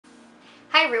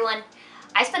Hi everyone!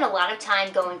 I spent a lot of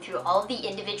time going through all of the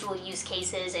individual use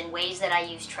cases and ways that I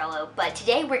use Trello, but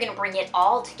today we're going to bring it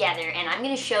all together and I'm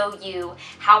going to show you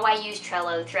how I use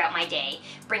Trello throughout my day.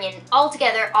 Bringing all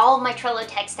together all of my Trello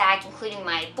tech stack, including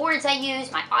my boards I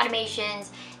use, my automations,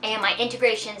 and my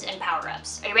integrations and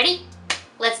power-ups. Are you ready?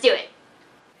 Let's do it!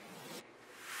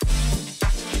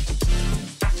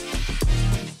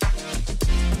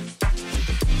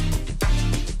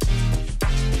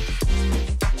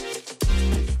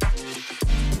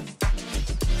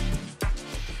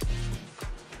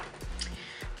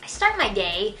 Start my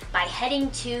day by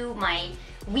heading to my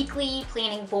weekly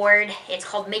planning board. It's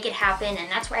called Make It Happen,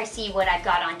 and that's where I see what I've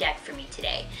got on deck for me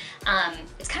today.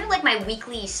 It's kind of like my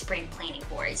weekly sprint planning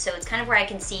board, so it's kind of where I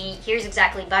can see, here's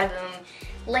exactly, bada boom,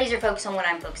 laser focus on what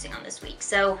I'm focusing on this week.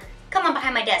 So come on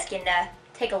behind my desk and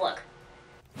take a look.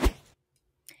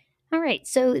 All right,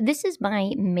 so this is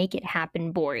my Make It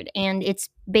Happen board, and it's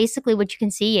basically what you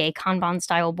can see, a Kanban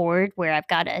style board where I've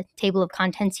got a table of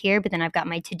contents here, but then I've got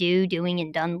my to-do, doing,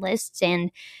 and done lists,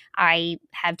 and I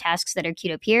have tasks that are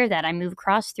queued up here that I move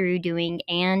across through doing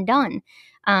and done.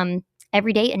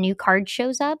 Every day a new card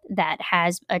shows up that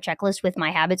has a checklist with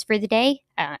my habits for the day.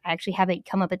 I actually have it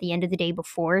come up at the end of the day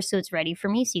before, so it's ready for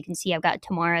me. So you can see I've got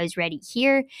tomorrow's ready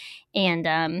here, and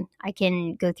I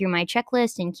can go through my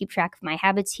checklist and keep track of my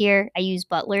habits here. I use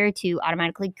Butler to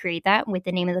automatically create that with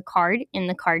the name of the card in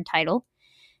the card title.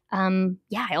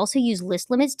 I also use list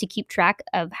limits to keep track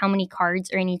of how many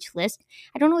cards are in each list.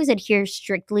 I don't always adhere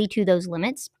strictly to those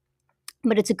limits,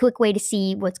 but it's a quick way to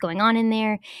see what's going on in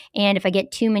there. And if I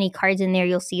get too many cards in there,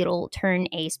 you'll see it'll turn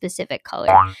a specific color.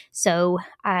 So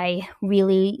I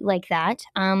really like that.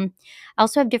 I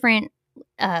also have different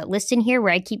lists in here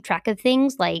where I keep track of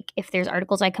things, like if there's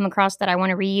articles I come across that I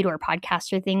want to read or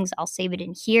podcasts or things, I'll save it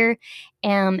in here.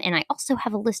 And I also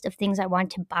have a list of things I want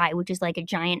to buy, which is like a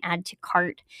giant add to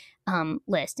cart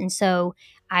list. And so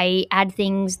I add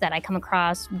things that I come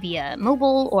across via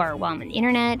mobile or while I'm on the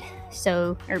internet,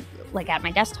 or like at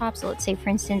my desktop. So let's say, for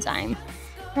instance, I'm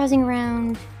browsing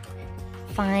around,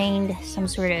 find some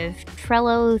sort of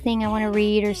Trello thing I want to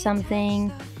read or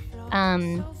something.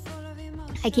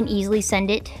 I can easily send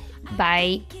it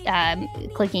by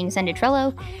clicking Send to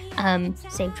Trello.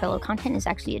 Save Trello content is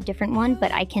actually a different one,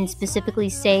 but I can specifically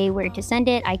say where to send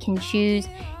it. I can choose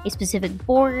a specific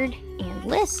board and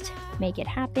list, Make It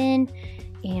Happen,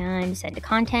 and send to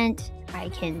content. I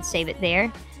can save it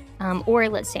there. Or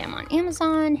let's say I'm on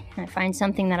Amazon and I find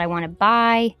something that I want to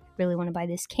buy. Really want to buy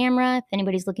this camera. If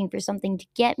anybody's looking for something to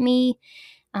get me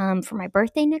for my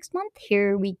birthday next month,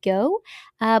 here we go.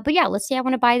 But yeah, let's say I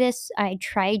want to buy this. I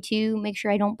try to make sure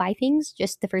I don't buy things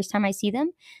just the first time I see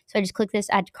them. So I just click this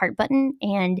Add to Cart button,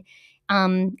 and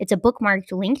it's a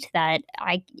bookmarked link that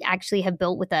I actually have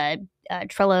built with a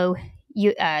Trello,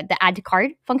 the Add to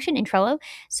Cart function in Trello.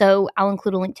 So I'll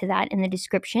include a link to that in the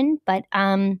description. But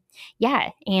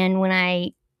yeah, and when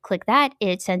I click that,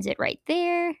 it sends it right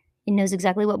there. It knows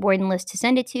exactly what board and list to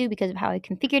send it to because of how I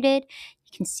configured it.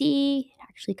 You can see it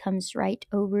actually comes right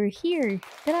over here.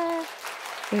 Ta-da!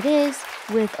 There it is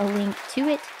with a link to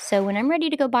it. So when I'm ready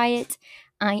to go buy it,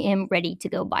 I am ready to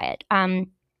go buy it.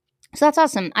 So that's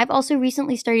awesome. I've also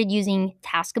recently started using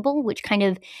Taskable, which kind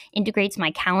of integrates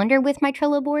my calendar with my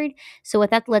Trello board. So what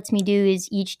that lets me do is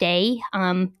each day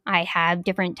I have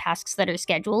different tasks that are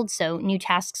scheduled. So new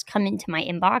tasks come into my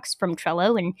inbox from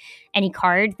Trello, and any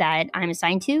card that I'm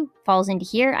assigned to falls into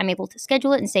here. I'm able to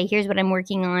schedule it and say, here's what I'm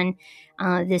working on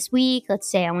this week.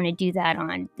 Let's say I want to do that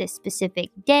on this specific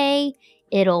day.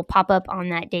 It'll pop up on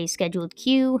that day's scheduled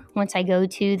queue. Once I go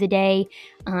to the day,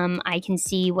 I can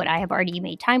see what I have already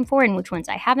made time for and which ones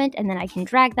I haven't, and then I can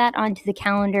drag that onto the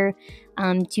calendar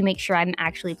to make sure I'm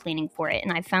actually planning for it.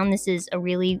 And I found this is a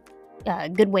really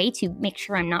good way to make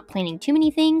sure I'm not planning too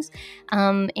many things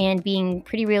and being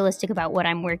pretty realistic about what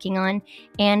I'm working on.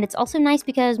 And it's also nice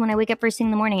because when I wake up first thing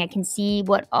in the morning, I can see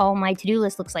what all my to-do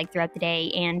list looks like throughout the day,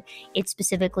 and it's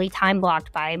specifically time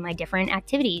blocked by my different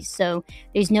activities. So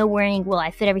there's no worrying, will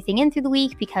I fit everything in through the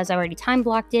week because I already time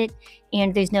blocked it?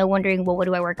 And there's no wondering, well, what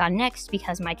do I work on next?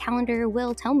 Because my calendar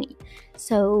will tell me.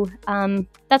 So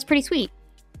that's pretty sweet.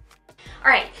 All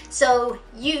right, so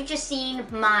you've just seen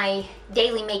my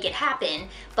daily Make It Happen,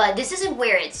 but this isn't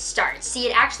where it starts. See,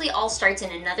 it actually all starts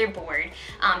in another board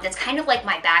that's kind of like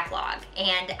my backlog,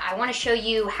 and I want to show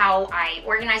you how I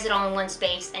organize it all in one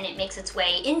space and it makes its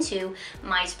way into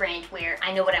my sprint where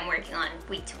I know what I'm working on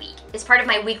week to week. It's part of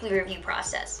my weekly review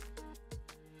process.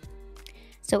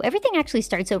 So everything actually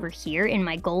starts over here in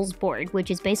my goals board,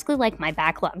 which is basically like my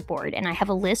backlog board. And I have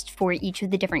a list for each of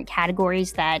the different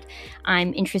categories that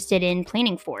I'm interested in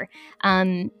planning for.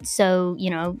 So,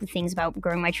 things about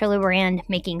growing my Trello brand,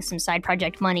 making some side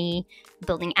project money,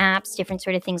 building apps, different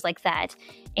sort of things like that.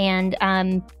 And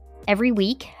every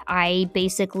week, I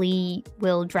basically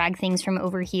will drag things from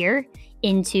over here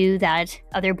into that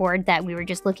other board that we were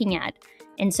just looking at.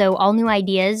 And so all new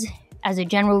ideas, as a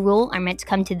general rule, are meant to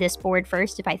come to this board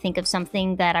first. If I think of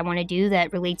something that I want to do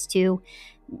that relates to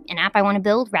an app I want to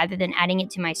build, rather than adding it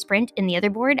to my sprint in the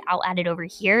other board, I'll add it over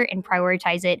here and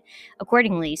prioritize it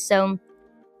accordingly. So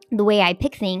the way I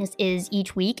pick things is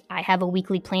each week I have a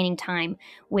weekly planning time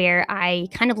where I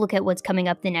kind of look at what's coming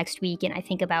up the next week and I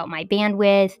think about my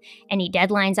bandwidth, any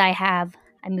deadlines I have.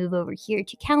 I move over here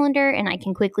to calendar and I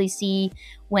can quickly see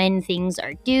when things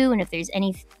are due and if there's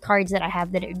any cards that I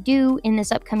have that are due in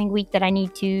this upcoming week that I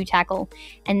need to tackle.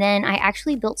 And then I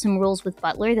actually built some rules with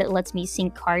Butler that lets me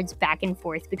sync cards back and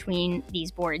forth between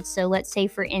these boards. So let's say,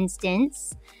 for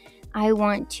instance, I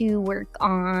want to work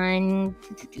on,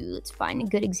 let's find a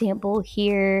good example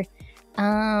here.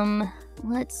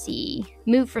 Let's see,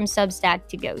 move from Substack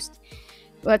to Ghost.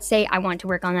 Let's say I want to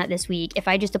work on that this week. If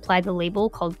I just apply the label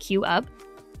called Queue Up,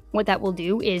 what that will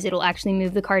do is it'll actually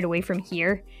move the card away from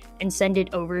here and send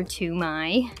it over to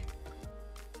my,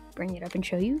 bring it up and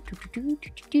show you,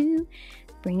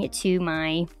 bring it to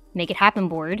my Make It Happen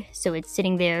board. So it's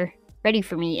sitting there ready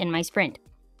for me in my sprint.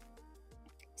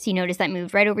 So you notice that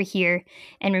moved right over here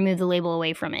and removed the label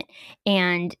away from it.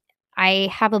 And I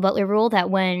have a Butler rule that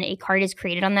when a card is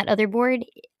created on that other board,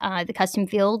 the custom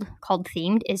field called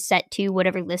themed is set to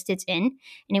whatever list it's in.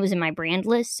 And it was in my brand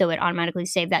list, so it automatically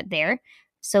saved that there.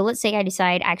 So let's say I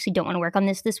decide I actually don't want to work on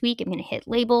this week. I'm going to hit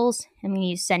labels. I'm going to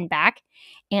use send back.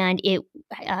 And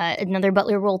another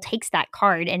Butler rule takes that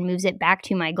card and moves it back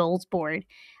to my goals board.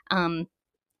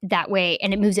 That way,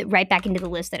 and it moves it right back into the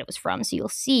list that it was from. So you'll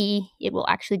see it will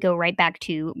actually go right back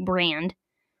to brand.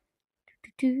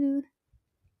 I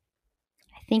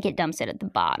think it dumps it at the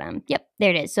bottom. Yep,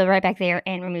 there it is. So right back there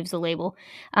and removes the label.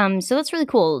 So that's really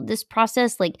cool. This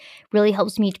process really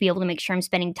helps me to be able to make sure I'm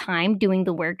spending time doing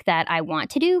the work that I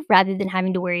want to do rather than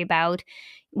having to worry about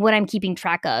what I'm keeping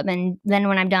track of. And then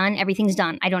when I'm done, everything's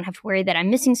done. I don't have to worry that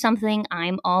I'm missing something.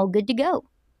 I'm all good to go.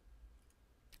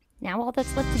 Now all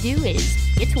that's left to do is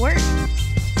get to work.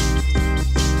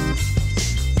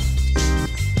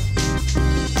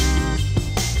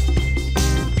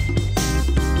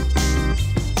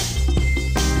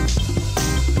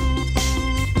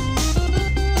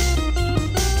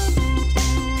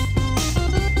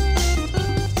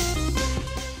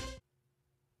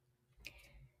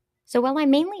 So while I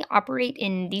mainly operate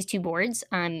in these two boards,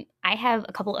 I have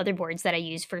a couple other boards that I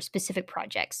use for specific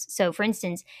projects. So for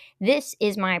instance, this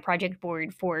is my project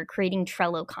board for creating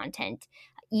Trello content.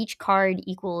 Each card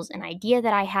equals an idea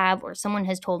that I have or someone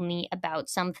has told me about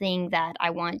something that I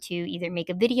want to either make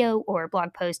a video or a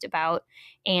blog post about.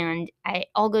 And it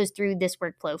all goes through this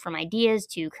workflow from ideas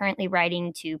to currently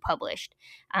writing to published.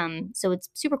 So it's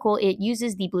super cool. It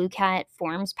uses the Blue Cat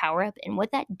Forms power-up. And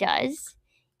what that does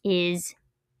is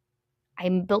I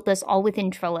built this all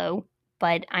within Trello,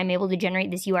 but I'm able to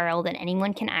generate this URL that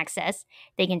anyone can access.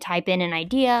 They can type in an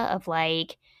idea of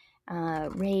rate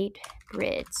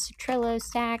Brits Trello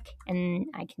stack, and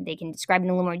they can describe in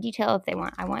a little more detail if they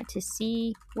want. I want to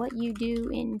see what you do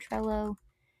in Trello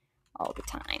all the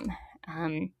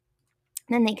time.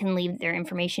 Then they can leave their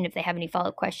information if they have any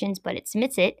follow-up questions, but it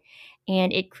submits it,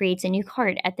 and it creates a new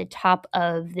card at the top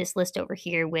of this list over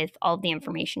here with all the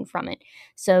information from it.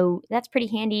 So that's pretty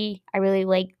handy. I really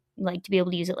like to be able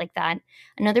to use it like that.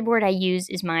 Another board I use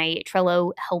is my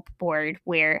Trello help board,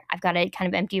 where I've got it kind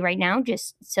of empty right now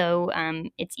just so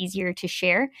it's easier to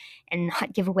share and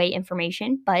not give away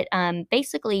information. But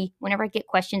basically, whenever I get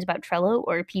questions about Trello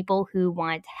or people who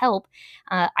want help,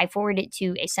 I forward it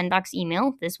to a sendbox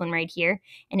email, this one right here,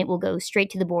 and it will go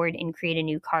straight to the board and create a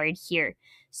new card here.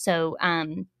 So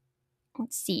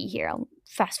let's see here. I'll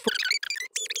fast forward.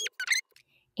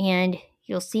 And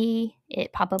you'll see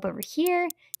it pop up over here.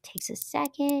 Takes a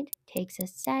second.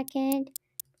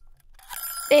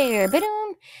 There,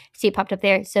 boom. See, it popped up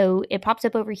there. So it pops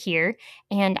up over here,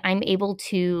 and I'm able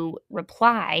to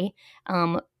reply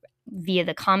via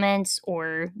the comments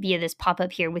or via this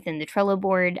pop-up here within the Trello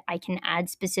board. I can add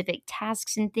specific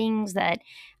tasks and things that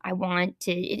I want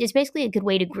to. It is basically a good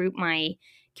way to group my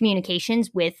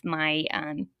communications with my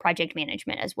project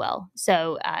management as well.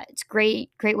 So it's a great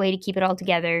way to keep it all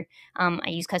together. I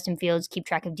use custom fields, keep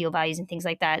track of deal values and things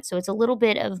like that. So it's a little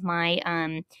bit of my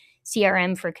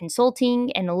CRM for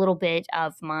consulting and a little bit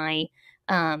of my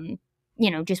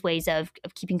just ways of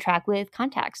keeping track with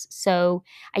contacts. So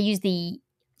I use the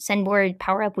Sendboard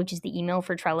Power Up, which is the email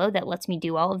for Trello that lets me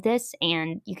do all of this.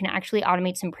 And you can actually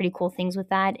automate some pretty cool things with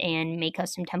that and make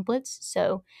custom templates.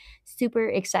 So super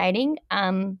exciting.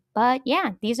 But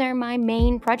yeah, these are my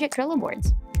main project Trello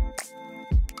boards.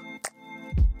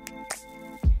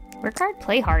 Work hard,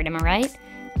 play hard, am I right?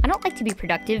 I don't like to be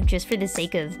productive just for the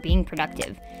sake of being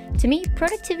productive. To me,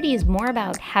 productivity is more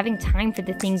about having time for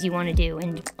the things you want to do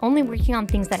and only working on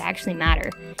things that actually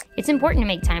matter. It's important to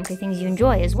make time for things you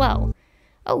enjoy as well.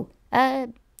 Oh,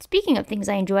 speaking of things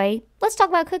I enjoy, let's talk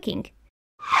about cooking.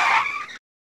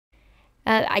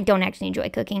 I don't actually enjoy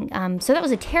cooking, so that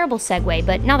was a terrible segue,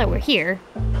 but now that we're here,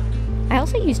 I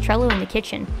also use Trello in the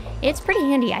kitchen. It's pretty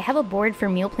handy. I have a board for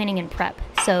meal planning and prep,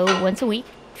 so once a week,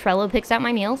 Trello picks out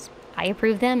my meals, I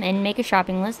approve them and make a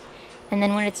shopping list, and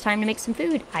then when it's time to make some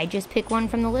food, I just pick one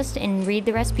from the list and read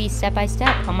the recipe step by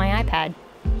step on my iPad.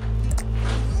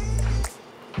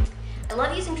 I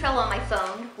love using Trello on my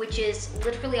phone, which is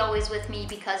literally always with me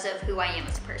because of who I am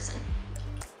as a person.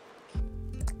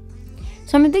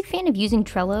 So I'm a big fan of using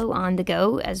Trello on the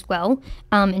go as well,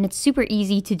 and it's super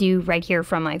easy to do right here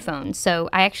from my phone. So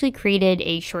I actually created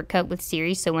a shortcut with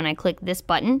Siri, so when I click this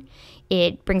button,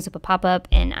 it brings up a pop-up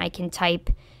and I can type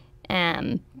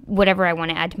whatever I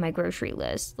want to add to my grocery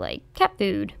list, like cat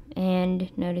food. And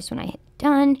notice when I hit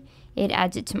done, it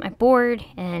adds it to my board,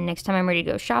 and next time I'm ready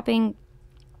to go shopping,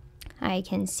 I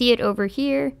can see it over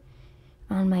here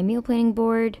on my meal planning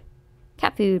board.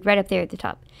 Cat food right up there at the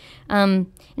top.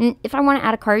 And if I want to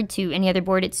add a card to any other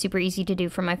board, it's super easy to do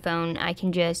from my phone. I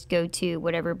can just go to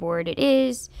whatever board it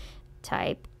is,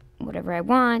 type whatever I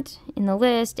want in the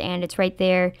list, and it's right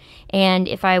there. And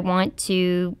if I want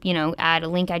to, add a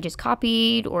link I just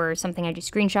copied or something I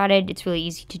just screenshotted, it's really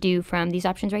easy to do from these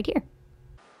options right here.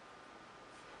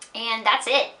 And that's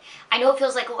it. I know it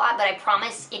feels like a lot, but I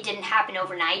promise it didn't happen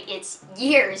overnight. It's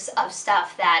years of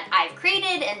stuff that I've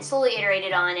created and slowly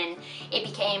iterated on, and it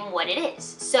became what it is.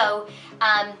 So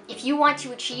if you want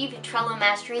to achieve Trello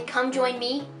mastery, come join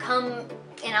me. Come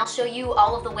and I'll show you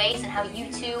all of the ways and how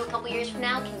you too, a couple years from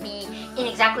now, can be in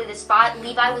exactly this spot.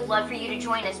 Levi would love for you to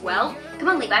join as well. Come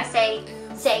on, Levi, say,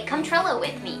 come Trello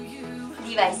with me.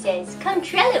 Levi says, come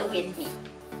Trello with me.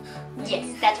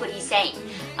 Yes, that's what he's saying.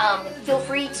 Feel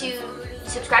free to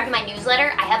subscribe to my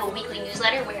newsletter. I have a weekly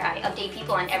newsletter where I update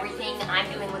people on everything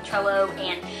I'm doing with Trello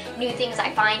and new things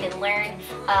I find and learn.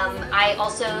 I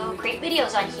also create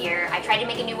videos on here. I try to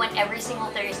make a new one every single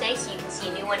Thursday, so you can see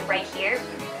a new one right here.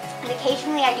 And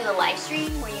occasionally I do a live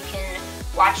stream where you can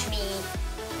watch me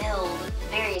build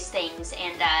various things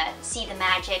and see the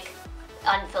magic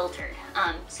unfiltered,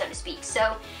 so to speak.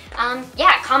 So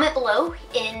yeah, comment below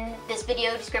in this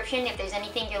video description if there's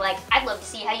anything you're like, I'd love to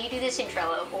see how you do this in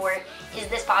Trello, or is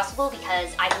this possible,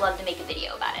 because I'd love to make a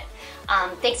video about it.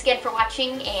 Thanks again for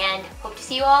watching, and hope to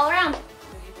see you all around.